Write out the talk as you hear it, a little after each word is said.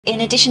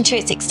In addition to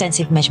its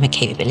extensive measurement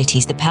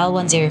capabilities, the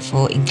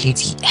PEL104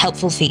 includes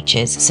helpful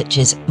features such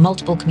as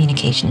multiple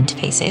communication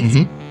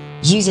interfaces,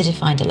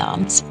 user-defined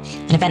alarms,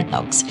 and event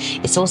logs.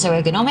 It's also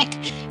ergonomic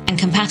and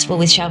compatible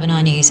with Chauvin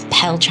Arnoux'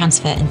 PEL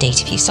transfer and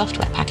data view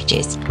software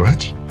packages.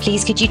 Correct.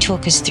 Please could you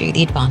talk us through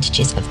the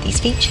advantages of these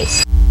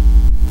features?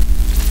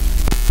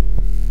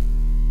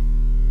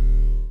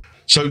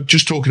 So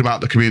just talking about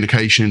the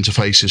communication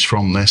interfaces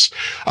from this,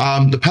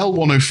 the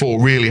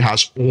PEL104 really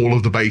has all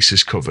of the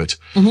bases covered.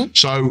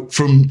 So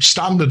from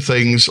standard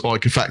things,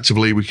 like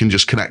effectively we can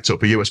just connect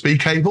up a USB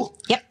cable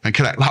and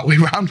connect that way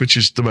around, which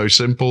is the most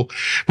simple.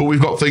 But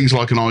we've got things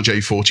like an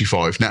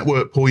RJ45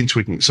 network point,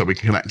 so we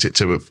can connect it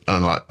to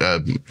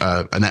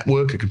a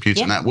network, a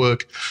computer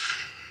network.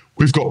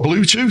 We've got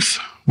Bluetooth,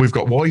 we've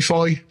got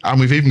Wi-Fi, and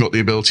we've even got the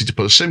ability to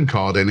put a SIM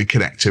card in and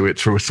connect to it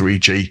through a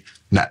 3G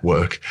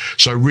network.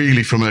 So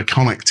really from a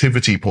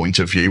connectivity point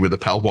of view with the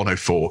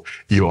PEL104,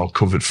 you are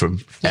covered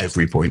from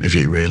every point of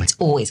view, really. It's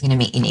always going to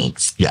meet your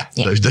needs.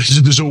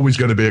 There's always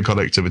going to be a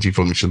connectivity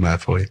function there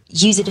for you.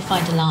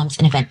 User-defined alarms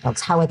and event logs,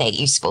 how are they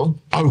useful?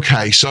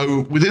 Okay,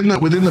 so within the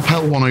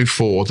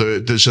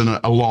PEL104, there's an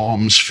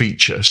alarms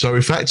feature. So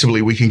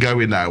effectively we can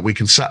go in there, we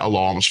can set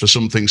alarms for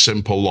something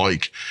simple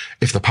like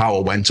if the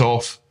power went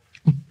off,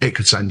 it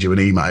could send you an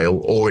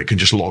email, or it could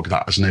just log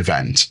that as an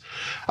event.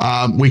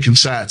 We can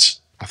set,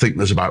 I think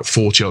there's about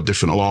 40 odd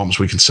different alarms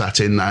we can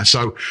set in there.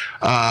 So,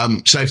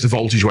 say if the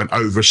voltage went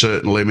over a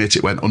certain limit,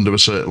 it went under a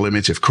certain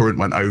limit, if current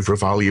went over a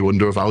value,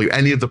 under a value,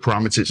 any of the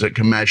parameters that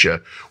can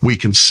measure, we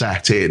can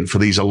set in for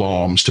these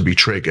alarms to be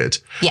triggered.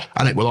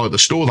 And it will either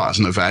store that as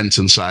an event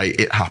and say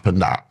it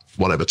happened at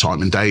whatever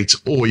time and date,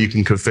 or you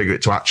can configure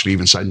it to actually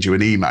even send you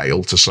an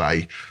email to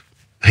say,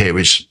 here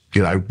is,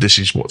 this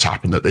is what's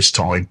happened at this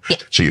time.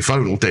 So your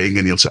phone will ding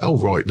and you'll say, oh,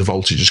 right, the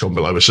voltage has gone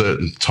below a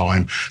certain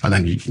time. And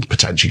then you can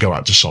potentially go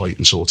out to site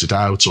and sort it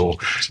out. Or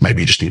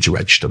maybe you just need to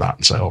register that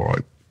and say, all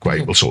right,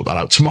 great, we'll sort that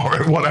out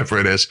tomorrow, whatever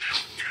it is.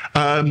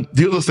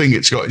 The other thing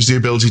it's got is the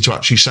ability to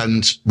actually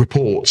send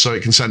reports. So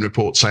it can send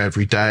reports, say,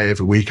 every day,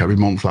 every week, every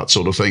month, that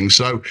sort of thing.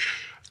 So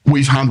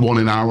we've had one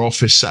in our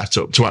office set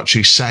up to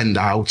actually send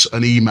out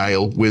an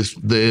email with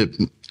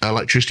the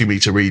electricity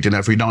meter reading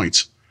every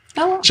night.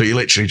 So you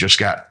literally just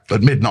get,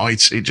 at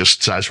midnight, it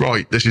just says,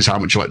 right, this is how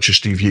much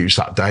electricity you've used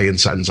that day, and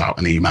sends out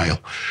an email.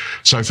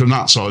 So from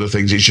that side of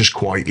things, it's just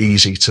quite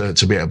easy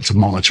to be able to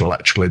monitor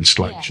electrical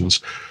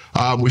installations.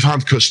 We've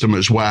had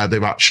customers where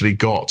they've actually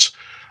got,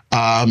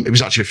 it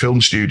was actually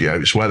film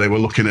studios where they were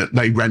looking at,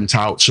 they rent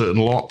out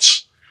certain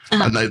lots.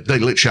 And they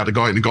literally had a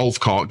guy in a golf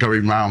cart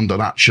going around and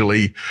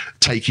actually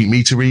taking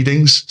meter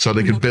readings so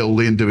they could bill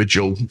the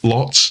individual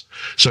lots.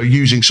 So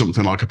using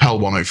something like a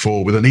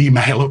PEL104 with an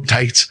email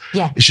update,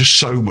 it's just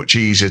so much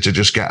easier to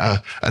just get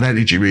an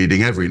energy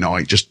reading every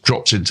night, just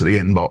drops into the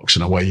inbox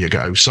and away you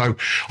go. So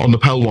on the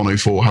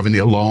PEL104, having the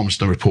alarms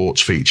and the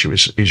reports feature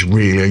is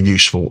really a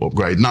useful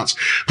upgrade. And that's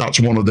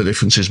one of the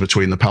differences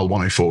between the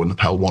PEL104 and the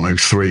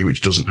PEL103,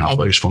 which doesn't have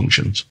those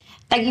functions.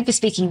 Thank you for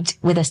speaking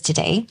with us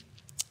today.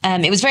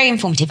 It was very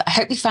informative. I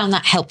hope you found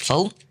that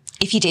helpful.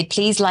 If you did,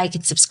 please like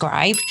and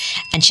subscribe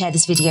and share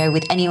this video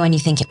with anyone you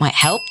think it might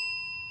help.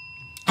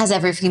 As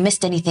ever, if you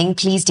missed anything,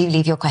 please do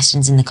leave your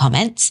questions in the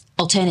comments.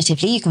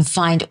 Alternatively, you can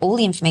find all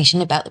the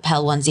information about the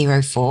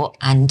PEL104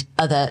 and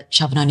other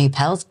Chauvin Arnoux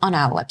PELs on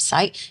our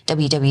website,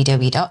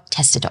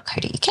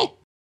 www.tester.co.uk.